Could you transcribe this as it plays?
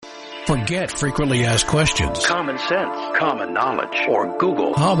Forget frequently asked questions. Common sense, common knowledge, or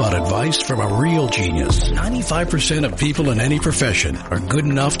Google. How about advice from a real genius? 95% of people in any profession are good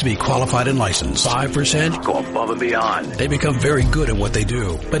enough to be qualified and licensed. 5% go above and beyond. They become very good at what they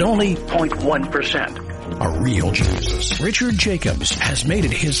do, but only 0.1% are real geniuses. Richard Jacobs has made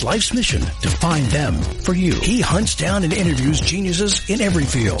it his life's mission to find them for you. He hunts down and interviews geniuses in every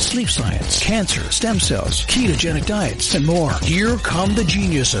field. Sleep science, cancer, stem cells, ketogenic diets, and more. Here come the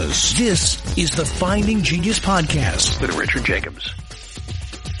geniuses. This is the Finding Genius Podcast with Richard Jacobs.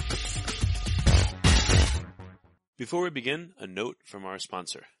 Before we begin, a note from our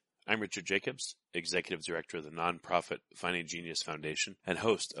sponsor. I'm Richard Jacobs, Executive Director of the nonprofit Finding Genius Foundation and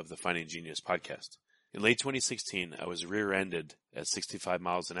host of the Finding Genius Podcast. In late 2016, I was rear-ended at 65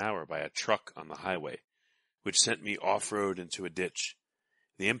 miles an hour by a truck on the highway, which sent me off-road into a ditch.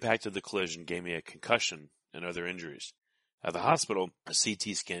 The impact of the collision gave me a concussion and other injuries. At the hospital, a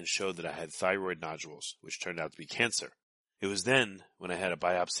CT scan showed that I had thyroid nodules, which turned out to be cancer. It was then, when I had a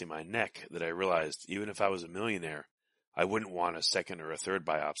biopsy of my neck, that I realized even if I was a millionaire, I wouldn't want a second or a third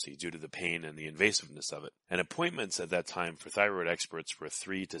biopsy due to the pain and the invasiveness of it. And appointments at that time for thyroid experts were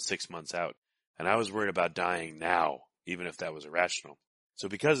 3 to 6 months out. And I was worried about dying now, even if that was irrational. So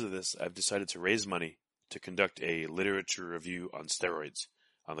because of this, I've decided to raise money to conduct a literature review on steroids,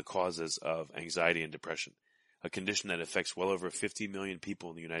 on the causes of anxiety and depression, a condition that affects well over 50 million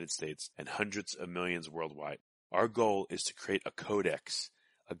people in the United States and hundreds of millions worldwide. Our goal is to create a codex,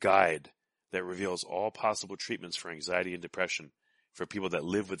 a guide that reveals all possible treatments for anxiety and depression for people that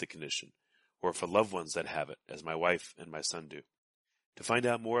live with the condition, or for loved ones that have it, as my wife and my son do. To find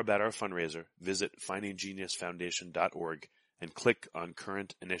out more about our fundraiser, visit findinggeniusfoundation.org and click on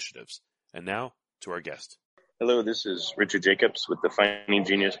current initiatives. And now to our guest. Hello, this is Richard Jacobs with the Finding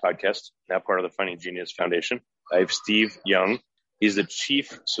Genius Podcast, now part of the Finding Genius Foundation. I have Steve Young. He's the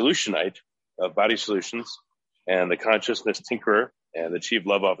Chief Solutionite of Body Solutions and the Consciousness Tinkerer and the Chief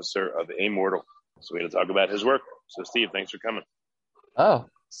Love Officer of Immortal. So we're going to talk about his work. So Steve, thanks for coming. Oh,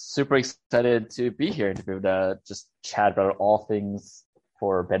 super excited to be here and to be able to just chat about all things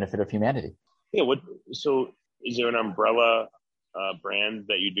for benefit of humanity. Yeah. So is there an umbrella brand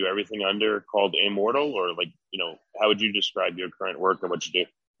that you do everything under called Immortal, or how would you describe your current work and what you do?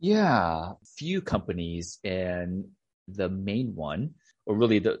 Yeah, few companies, and the main one, or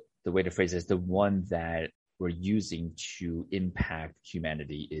really the way to phrase it is the one that we're using to impact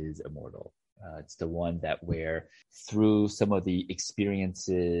humanity is Immortal. It's the one that where through some of the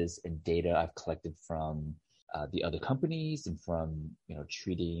experiences and data I've collected from the other companies and from,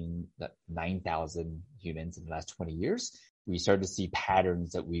 treating 9,000 humans in the last 20 years, we started to see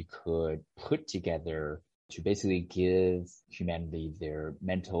patterns that we could put together to basically give humanity their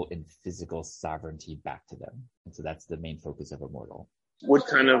mental and physical sovereignty back to them. And so that's the main focus of Immortal. What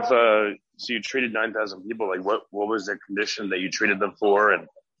kind of, so you treated 9,000 people, what was the condition that you treated them for, and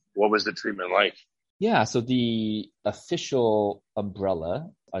what was the treatment like? Yeah, so the official umbrella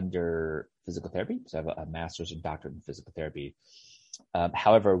under physical therapy, so I have a master's and doctorate in physical therapy.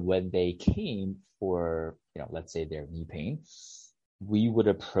 However, when they came for, let's say their knee pain, we would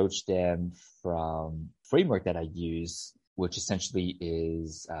approach them from framework that I use, which essentially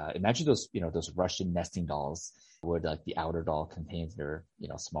is, imagine those Russian nesting dolls where the outer doll contains their,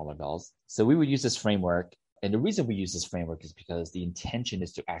 smaller dolls. So we would use this framework. And the reason we use this framework is because the intention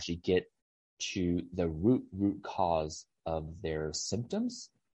is to actually get to the root cause of their symptoms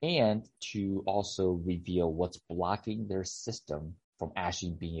and to also reveal what's blocking their system from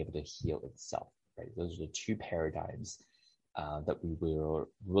actually being able to heal itself. Right? Those are the two paradigms that we were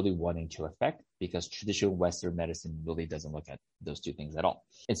really wanting to affect, because traditional Western medicine really doesn't look at those two things at all.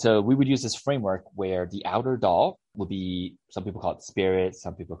 And so we would use this framework where the outer doll would be, some people call it spirit,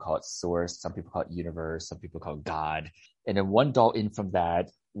 some people call it source, some people call it universe, some people call it God. And then one doll in from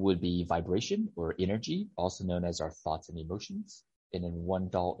that would be vibration or energy, also known as our thoughts and emotions. And then one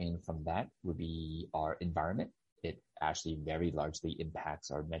doll in from that would be our environment. It actually very largely impacts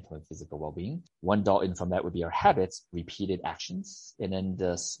our mental and physical well-being. One doll in from that would be our habits, repeated actions. And then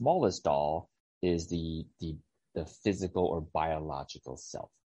the smallest doll is the physical or biological self.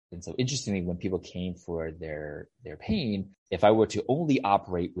 And so interestingly, when people came for their pain, if I were to only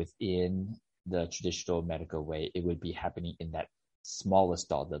operate within the traditional medical way, it would be happening in that smallest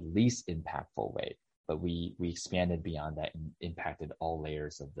doll, the least impactful way. But we expanded beyond that and impacted all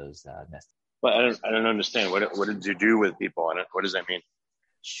layers of those nests. But I don't understand. What did you do with people on it? What does that mean?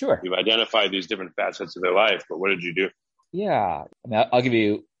 Sure. You've identified these different facets of their life, but what did you do? Yeah. I mean, I'll give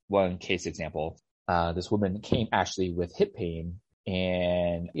you one case example. This woman came actually with hip pain,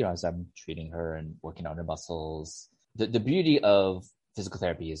 and, as I'm treating her and working on her muscles, the beauty of physical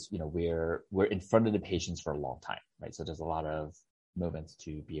therapy is, we're in front of the patients for a long time, right? So there's a lot of moments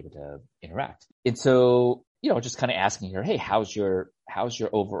to be able to interact. And so, just kind of asking her, hey, how's your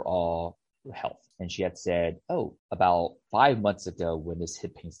overall health? And she had said, about 5 months ago when this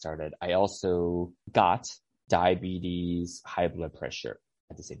hip pain started, I also got diabetes, high blood pressure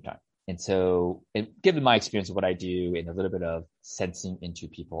at the same time. And so, given my experience of what I do and a little bit of sensing into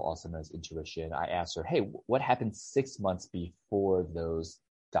people, also known as intuition, I asked her, hey, what happened 6 months before those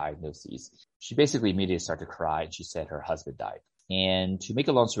diagnoses? She basically immediately started to cry, and she said her husband died. And to make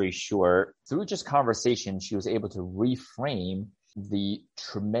a long story short, through just conversation, she was able to reframe the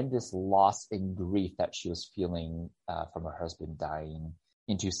tremendous loss and grief that she was feeling from her husband dying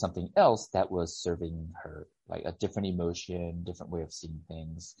into something else that was serving her, like a different emotion, different way of seeing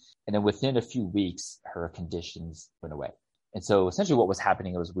things. And then within a few weeks, her conditions went away. And so essentially what was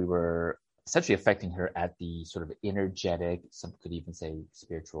happening was we were essentially affecting her at the sort of energetic, some could even say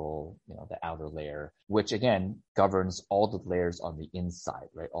spiritual, the outer layer, which again governs all the layers on the inside,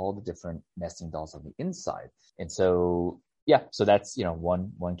 right? All the different nesting dolls on the inside. And so, so that's,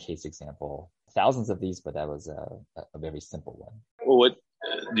 one case example. Thousands of these, but that was a very simple one. Well, what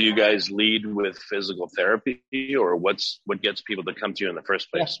do you guys lead with physical therapy, or what gets people to come to you in the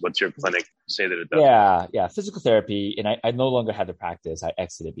first place? What's your clinic say that it does? Yeah, physical therapy. And I no longer had the practice. I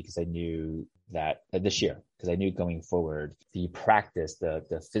exited because I knew that this year, because I knew going forward, the practice,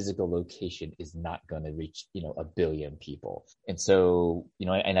 the physical location is not going to reach, 1 billion people. And so,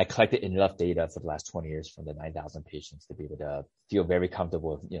 and I collected enough data for the last 20 years from the 9,000 patients to be able to feel very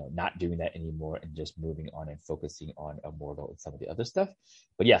comfortable with, not doing that anymore and just moving on and focusing on Immortal and some of the other stuff.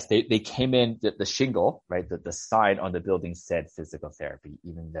 But yes, they came in, the shingle, right? The sign on the building said physical therapy,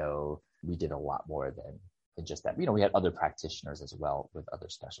 even though we did a lot more than just that. We had other practitioners as well with other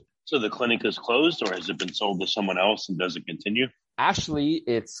specialties. So the clinic is closed, or has it been sold to someone else, and does it continue? Actually,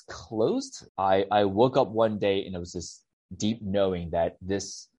 it's closed. I woke up one day and it was this deep knowing that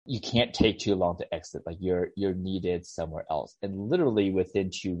you can't take too long to exit. Like you're needed somewhere else. And literally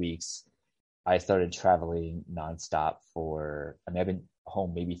within 2 weeks, I started traveling nonstop I've been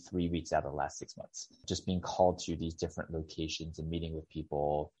home maybe 3 weeks out of the last 6 months, just being called to these different locations and meeting with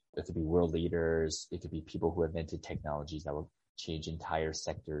people. It could be world leaders. It could be people who invented technologies that will change entire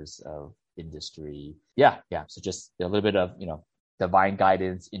sectors of industry. Yeah. So just a little bit of, divine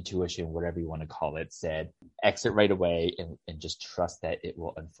guidance, intuition, whatever you want to call it, said exit right away and just trust that it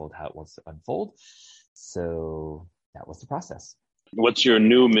will unfold how it wants to unfold. So that was the process. What's your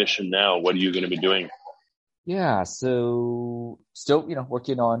new mission now? What are you going to be doing? Yeah. So still,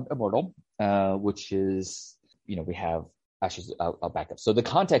 working on Immortal, which is, we have, actually, I'll back up. So the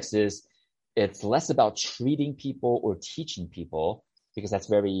context is it's less about treating people or teaching people, because that's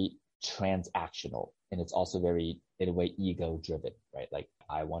very transactional. And it's also very, in a way, ego driven, right? Like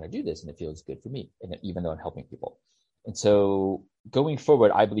I want to do this and it feels good for me. And even though I'm helping people. And so going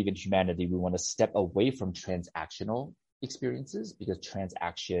forward, I believe in humanity, we want to step away from transactional experiences, because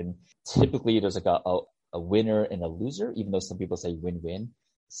transaction, typically there's like a winner and a loser, even though some people say win-win.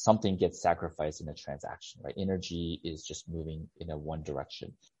 Something gets sacrificed in a transaction, right? Energy is just moving in a one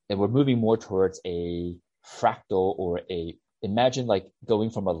direction. And we're moving more towards a fractal, or imagine like going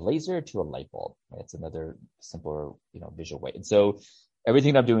from a laser to a light bulb. Right? It's another simpler, visual way. And so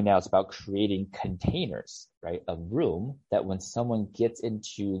everything I'm doing now is about creating containers, right? A room that when someone gets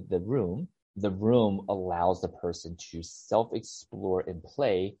into the room allows the person to self-explore and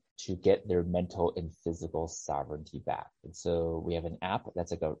play to get their mental and physical sovereignty back. And so we have an app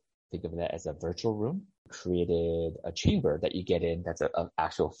that's think of that as a virtual room. Created a chamber that you get in that's an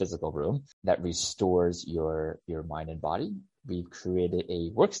actual physical room that restores your mind and body. We've created a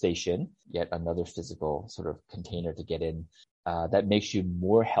workstation, yet another physical sort of container to get in that makes you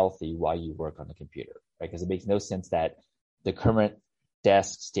more healthy while you work on the computer, right? Because it makes no sense that the current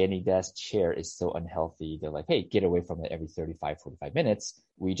standing desk, chair is so unhealthy. They're like, hey, get away from it every 35, 45 minutes.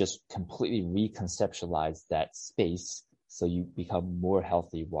 We just completely reconceptualize that space so you become more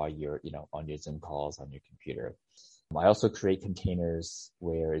healthy while you're, on your Zoom calls, on your computer. I also create containers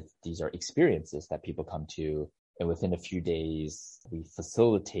where these are experiences that people come to, and within a few days, we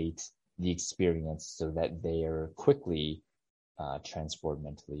facilitate the experience so that they are quickly transformed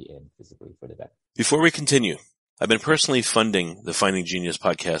mentally and physically for the better. Before we continue, I've been personally funding the Finding Genius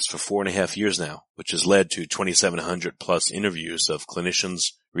podcast for 4.5 years now, which has led to 2,700 plus interviews of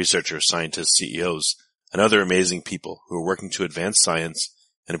clinicians, researchers, scientists, CEOs, and other amazing people who are working to advance science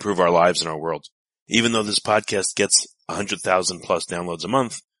and improve our lives and our world. Even though this podcast gets 100,000 plus downloads a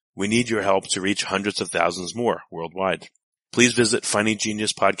month, we need your help to reach hundreds of thousands more worldwide. Please visit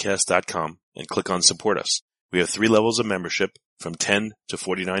findinggeniuspodcast.com and click on support us. We have 3 levels of membership from $10 to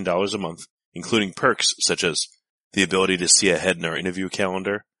 $49 a month, including perks such as the ability to see ahead in our interview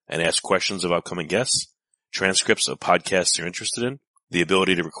calendar and ask questions of upcoming guests, transcripts of podcasts you're interested in, the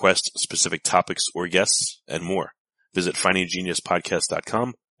ability to request specific topics or guests, and more. Visit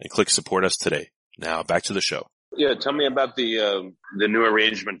findinggeniuspodcast.com and click support us today. Now back to the show. Yeah, tell me about the new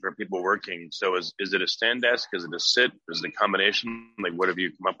arrangement for people working. So is it a stand desk? Is it a sit? Is it a combination? Like, what have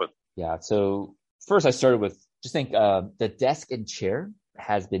you come up with? Yeah. So first I started with just think the desk and chair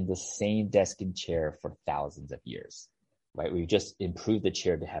has been the same desk and chair for thousands of years, right? We've just improved the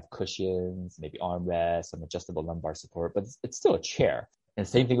chair to have cushions, maybe armrests, some adjustable lumbar support, but it's still a chair. And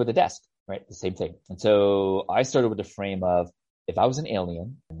same thing with the desk, right? The same thing. And so I started with the frame of, if I was an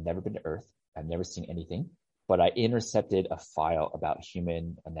alien, I've never been to Earth, I've never seen anything, but I intercepted a file about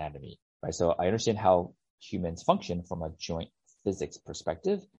human anatomy, right? So I understand how humans function from a joint physics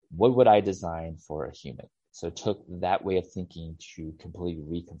perspective. What would I design for a human? So it took that way of thinking to completely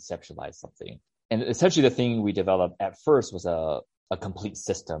reconceptualize something. And essentially the thing we developed at first was a complete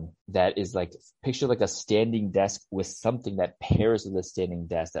system that is like, picture like a standing desk with something that pairs with a standing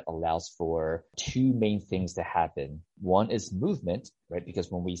desk that allows for 2 main things to happen. One is movement, right?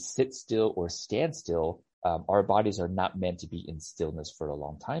 Because when we sit still or stand still, our bodies are not meant to be in stillness for a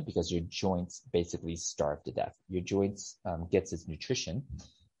long time because your joints basically starve to death. Your joints gets its nutrition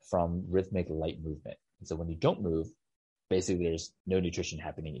from rhythmic light movement. And so when you don't move, basically there's no nutrition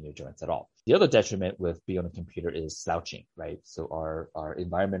happening in your joints at all. The other detriment with being on a computer is slouching, right? So our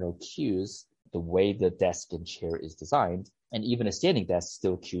environmental cues, the way the desk and chair is designed, and even a standing desk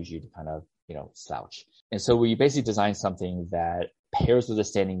still cues you to kind of, slouch. And so we basically designed something that pairs with a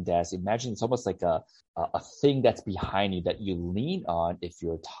standing desk. Imagine it's almost like a thing that's behind you that you lean on if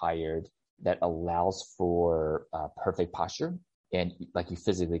you're tired, that allows for perfect posture. And like you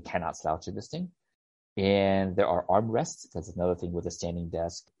physically cannot slouch in this thing. And there are armrests. That's another thing with a standing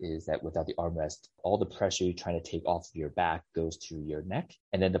desk, is that without the armrest, all the pressure you're trying to take off of your back goes to your neck.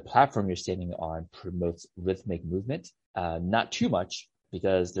 And then the platform you're standing on promotes rhythmic movement. Not too much,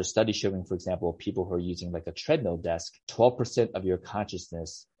 because there's studies showing, for example, people who are using like a treadmill desk, 12% of your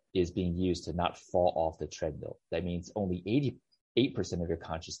consciousness is being used to not fall off the treadmill. That means only 8% of your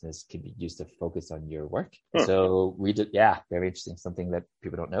consciousness can be used to focus on your work. Huh. So we did, very interesting, something that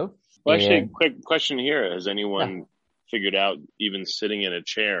people don't know. Well, actually, quick question here. Has anyone figured out, even sitting in a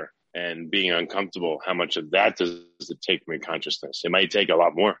chair and being uncomfortable, how much of that does it take from your consciousness? It might take a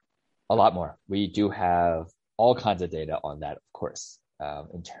lot more. A lot more. We do have all kinds of data on that, of course,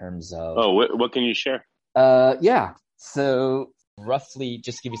 in terms of... Oh, what can you share? So roughly,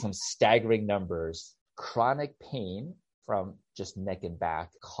 just give you some staggering numbers. Chronic pain from just neck and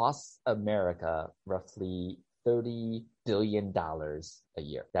back costs America roughly $30 billion a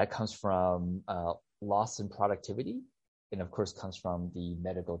year. That comes from loss in productivity, and of course comes from the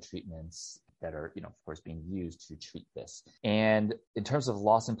medical treatments that are, of course, being used to treat this. And in terms of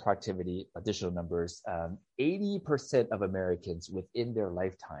loss in productivity, additional numbers, 80% of Americans within their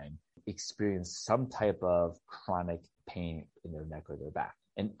lifetime experience some type of chronic pain in their neck or their back.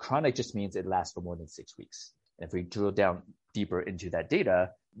 And chronic just means it lasts for more than 6 weeks. And if we drill down deeper into that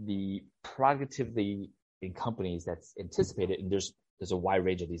data, the productivity in companies that's anticipated, and there's a wide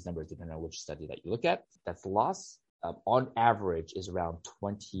range of these numbers depending on which study that you look at, that's loss on average is around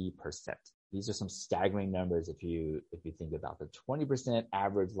 20%. These are some staggering numbers if you think about the 20%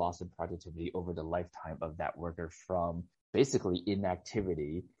 average loss in productivity over the lifetime of that worker, from basically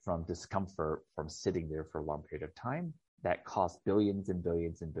inactivity, from discomfort, from sitting there for a long period of time. That costs billions and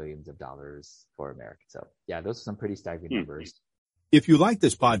billions and billions of dollars for America. So those are some pretty staggering numbers. If you like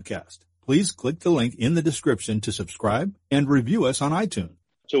this podcast, please click the link in the description to subscribe and review us on iTunes.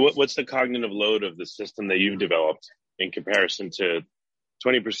 So what's the cognitive load of the system that you've developed in comparison to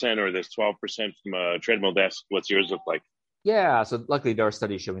 20% or this 12% from a treadmill desk? What's yours look like? Yeah, so luckily there are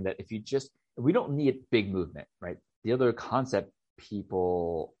studies showing that we don't need big movement, right? The other concept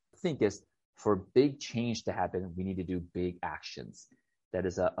people think is, for big change to happen, we need to do big actions. That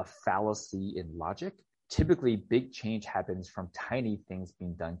is a fallacy in logic. Typically, big change happens from tiny things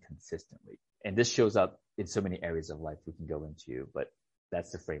being done consistently. And this shows up in so many areas of life we can go into, but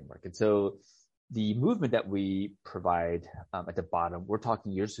that's the framework. And so the movement that we provide at the bottom, we're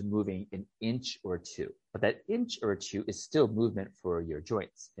talking you're just moving an inch or two. But that inch or two is still movement for your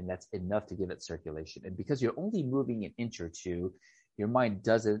joints, and that's enough to give it circulation. And because you're only moving an inch or two, your mind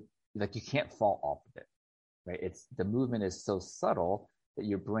doesn't, you can't fall off of it, right? The movement is so subtle that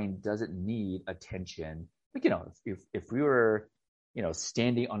your brain doesn't need attention. If we were,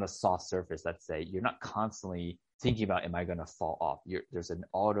 standing on a soft surface, let's say, you're not constantly thinking about, am I going to fall off? There's an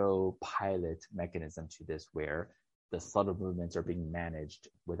autopilot mechanism to this where the subtle movements are being managed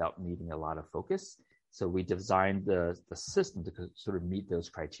without needing a lot of focus. So we designed the system to sort of meet those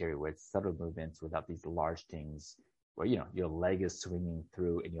criteria where it's subtle movements without these large things where, your leg is swinging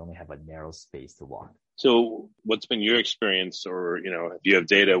through and you only have a narrow space to walk. So what's been your experience, or, if you have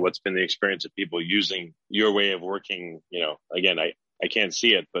data, what's been the experience of people using your way of working? Again, I can't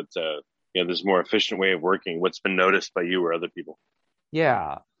see it, but, this more efficient way of working. What's been noticed by you or other people?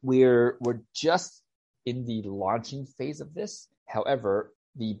 Yeah, we're just in the launching phase of this. However,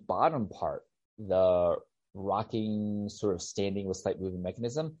 the bottom part, the rocking sort of standing with slight movement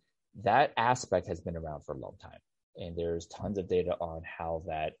mechanism, that aspect has been around for a long time. And there's tons of data on how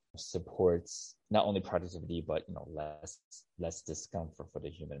that supports not only productivity, but less discomfort for the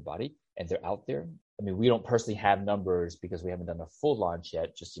human body. And they're out there. I mean, we don't personally have numbers because we haven't done a full launch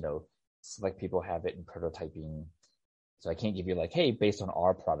yet. Just, select people have it in prototyping. So I can't give you hey, based on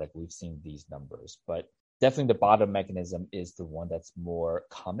our product, we've seen these numbers. But definitely the bottom mechanism is the one that's more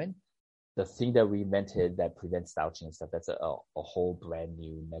common. The thing that we invented that prevents slouching and stuff, that's a whole brand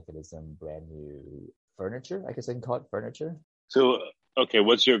new mechanism, brand new furniture. I guess I can call it furniture. So, okay,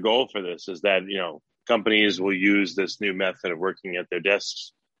 what's your goal for this? Is that, companies will use this new method of working at their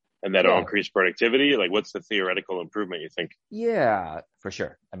desks and that'll increase productivity? What's the theoretical improvement you think? Yeah, for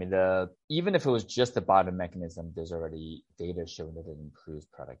sure. I mean, even if it was just the bottom mechanism, there's already data showing that it improves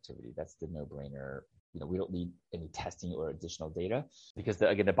productivity. That's the no-brainer. We don't need any testing or additional data because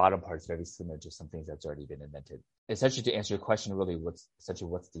the bottom part is very similar to some things that's already been invented. Essentially, to answer your question, really, what's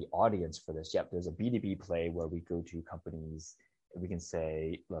the audience for this? Yep, there's a B2B play where we go to companies and we can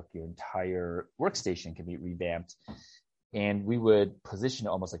say, look, your entire workstation can be revamped, and we would position it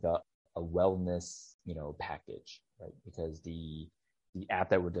almost like a wellness, package, right? Because the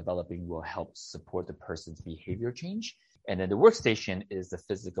app that we're developing will help support the person's behavior change, and then the workstation is the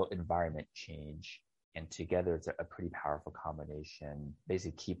physical environment change. And together, it's a pretty powerful combination.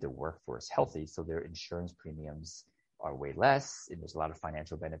 Basically, keep the workforce healthy, so their insurance premiums are way less, and there's a lot of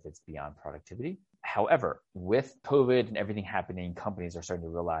financial benefits beyond productivity. However, with COVID and everything happening, companies are starting to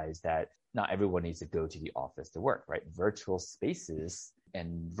realize that not everyone needs to go to the office to work, right? Virtual spaces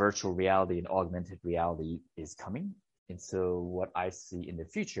and virtual reality and augmented reality is coming. And so what I see in the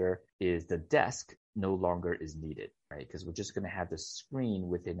future is the desk no longer is needed, right? Because we're just going to have the screen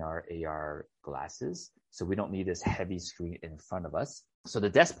within our AR glasses. So we don't need this heavy screen in front of us. So the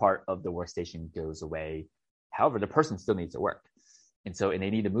desk part of the workstation goes away. However, the person still needs to work. And they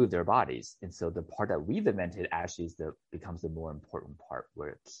need to move their bodies. And so the part that we've invented actually becomes the more important part, where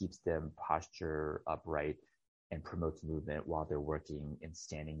it keeps them posture upright and promotes movement while they're working and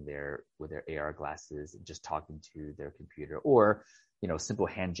standing there with their AR glasses and just talking to their computer, or, simple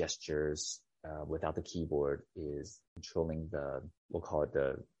hand gestures without the keyboard is controlling we'll call it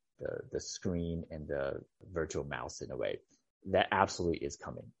the screen and the virtual mouse in a way. That absolutely is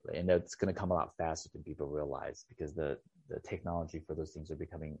coming. And that's going to come a lot faster than people realize because the technology for those things are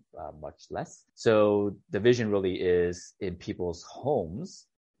becoming much less. So the vision really is in people's homes,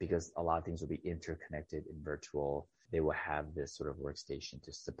 because a lot of things will be interconnected in virtual. They will have this sort of workstation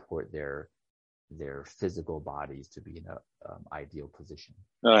to support their physical bodies to be in an ideal position.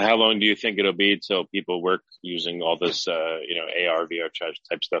 How long do you think it'll be till people work using all this, AR, VR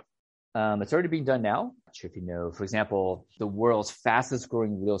type stuff? It's already being done now. Not sure if you know, for example, the world's fastest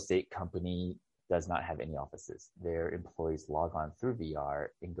growing real estate company does not have any offices. Their employees log on through VR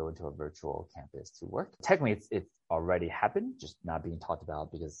and go into a virtual campus to work. Technically, it's already happened, just not being talked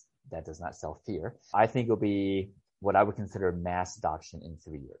about because that does not sell fear. I think it'll be what I would consider mass adoption in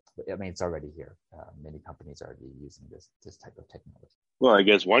 3 years. I mean, it's already here. Many companies are already using this type of technology. Well, I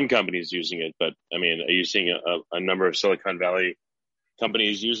guess one company is using it, but I mean, are you seeing a number of Silicon Valley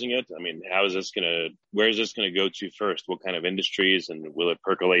companies using it? I mean, where is this going to go to first? What kind of industries, and will it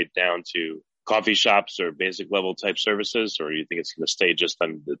percolate down to coffee shops or basic level type services, or do you think it's going to stay just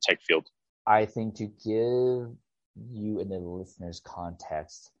on the tech field? I think to give you and the listeners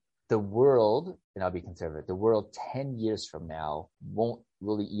context, the world, and I'll be conservative, the world 10 years from now won't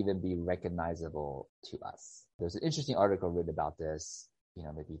really even be recognizable to us. There's an interesting article written about this,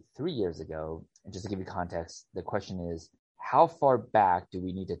 maybe 3 years ago. And just to give you context, the question is, how far back do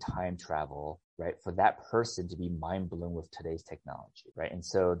we need to time travel, right, for that person to be mind blown with today's technology, right? And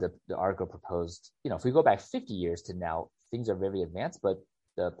so the article proposed, if we go back 50 years to now, things are very advanced, but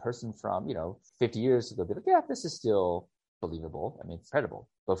the person from, 50 years, they'll be like, yeah, this is still believable. I mean, it's credible.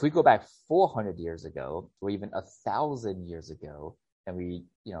 But if we go back 400 years ago, or even 1,000 years ago, and we,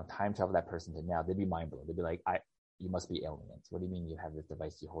 time travel that person to now, they'd be mind blown. They'd be like, you must be aliens. What do you mean you have this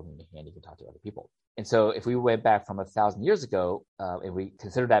device you hold in your hand, you can talk to other people? And so if we went back from 1,000 years ago, and we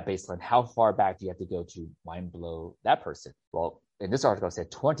consider that baseline, how far back do you have to go to mind blow that person? Well, in this article, it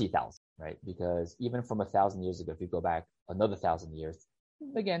said 20,000, right? Because even from 1,000 years ago, if you go back another 1,000 years,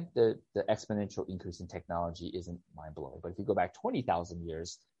 again, the exponential increase in technology isn't mind-blowing. But if you go back 20,000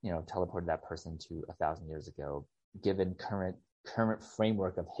 years, teleported that person to 1,000 years ago, given current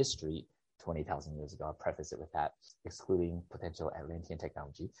framework of history, 20,000 years ago, I'll preface it with that, excluding potential Atlantean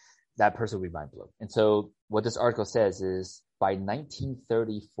technology, that person will be mind-blown. And so what this article says is by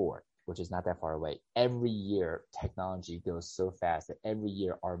 1934, which is not that far away, every year technology goes so fast that every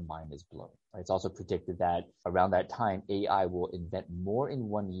year our mind is blown. It's also predicted that around that time, AI will invent more in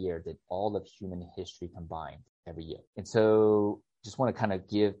 1 year than all of human history combined every year. And so just want to kind of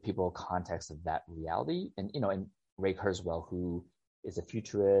give people a context of that reality. And, and Ray Kurzweil, who is a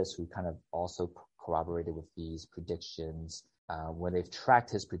futurist, who kind of also corroborated with these predictions. When they've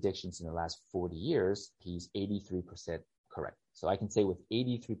tracked his predictions in the last 40 years, he's 83% correct. So I can say with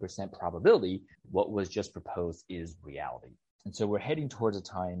 83% probability, what was just proposed is reality. And so we're heading towards a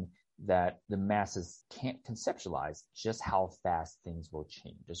time that the masses can't conceptualize just how fast things will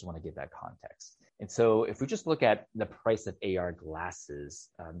change. Just want to give that context. And so if we just look at the price of AR glasses,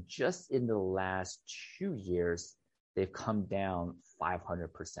 just in the last 2 years, they've come down 500%,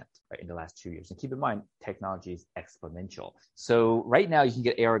 right, in the last 2 years. And keep in mind, technology is exponential. So right now you can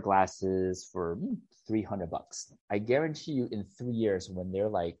get AR glasses for $300. I guarantee you in 3 years when they're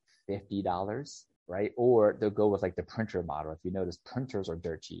like $50, right? Or they'll go with like the printer model. If you notice, printers are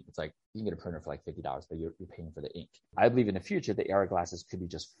dirt cheap. It's like you can get a printer for like $50, but you're paying for the ink. I believe in the future, the AR glasses could be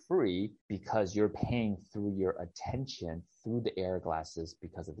just free because you're paying through your attention through the AR glasses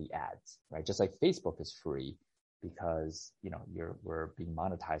because of the ads, right? Just like Facebook is free because, we're being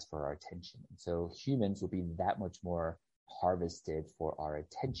monetized for our attention. And so humans will be that much more harvested for our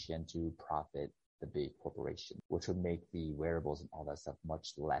attention to profit the big corporation, which would make the wearables and all that stuff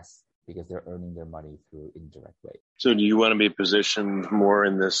much less because they're earning their money through indirect way. So do you want to be positioned more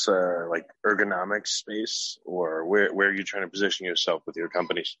in this like ergonomics space, or where are you trying to position yourself with your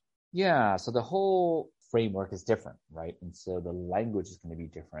companies? Yeah, so the whole framework is different, right? And so the language is going to be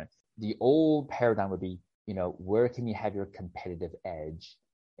different. The old paradigm would be, where can you have your competitive edge?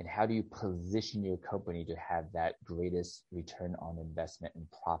 And how do you position your company to have that greatest return on investment and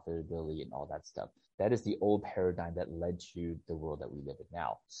profitability and all that stuff? That is the old paradigm that led to the world that we live in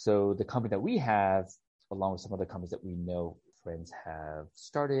now. So the company that we have, along with some other companies that we know friends have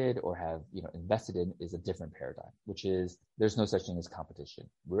started or have invested in, is a different paradigm, which is there's no such thing as competition.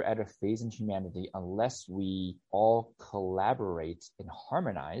 We're at a phase in humanity, unless we all collaborate and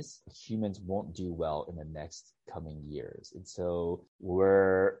harmonize, humans won't do well in the next coming years. And so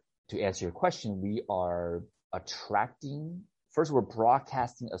to answer your question, we are attracting, first we're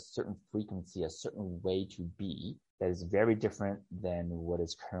broadcasting a certain frequency, a certain way to be that is very different than what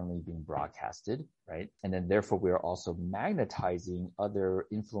is currently being broadcasted, right? And then therefore we are also magnetizing other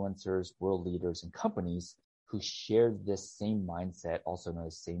influencers, world leaders, and companies who share this same mindset, also known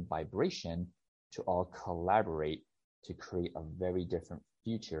as same vibration, to all collaborate to create a very different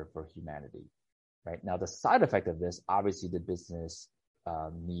future for humanity, right? Now, the side effect of this, obviously the business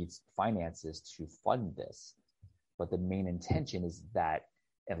needs finances to fund this, but the main intention is that,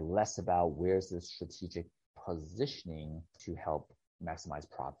 and less about where's the strategic positioning to help maximize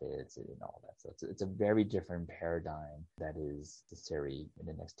profits and all that. So it's a very different paradigm that is necessary in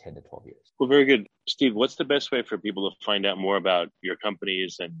the next 10 to 12 years. Well, very good. Steve, what's the best way for people to find out more about your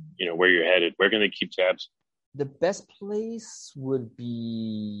companies and, where you're headed? Where can they keep tabs? The best place would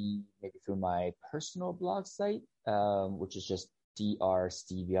be maybe through my personal blog site, which is just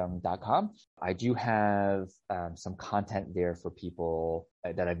drsteveyoung.com. I do have some content there for people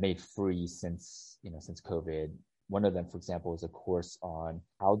that I've made free since COVID. One of them, for example, is a course on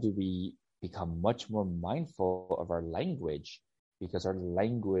how do we become much more mindful of our language, because our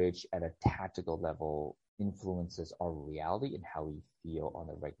language at a tactical level influences our reality and how we feel on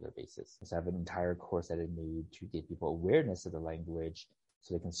a regular basis. So I have an entire course that I made to give people awareness of the language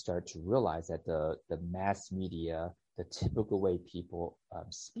so they can start to realize that the mass media, the typical way people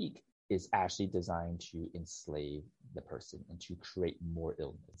speak, is actually designed to enslave the person and to create more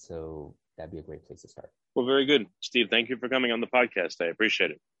illness. So that'd be a great place to start. Well, very good. Steve, thank you for coming on the podcast. I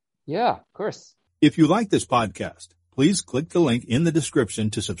appreciate it. Yeah, of course. If you like this podcast, please click the link in the description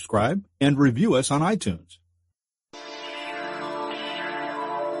to subscribe and review us on iTunes.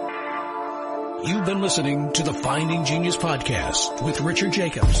 You've been listening to the Finding Genius podcast with Richard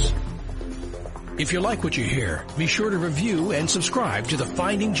Jacobs. If you like what you hear, be sure to review and subscribe to the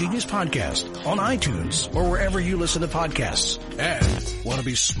Finding Genius podcast on iTunes or wherever you listen to podcasts. And want to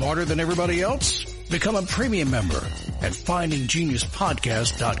be smarter than everybody else? Become a premium member at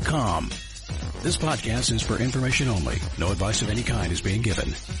FindingGeniusPodcast.com. This podcast is for information only. No advice of any kind is being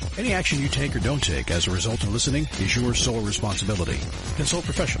given. Any action you take or don't take as a result of listening is your sole responsibility. Consult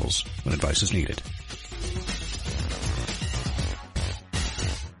professionals when advice is needed.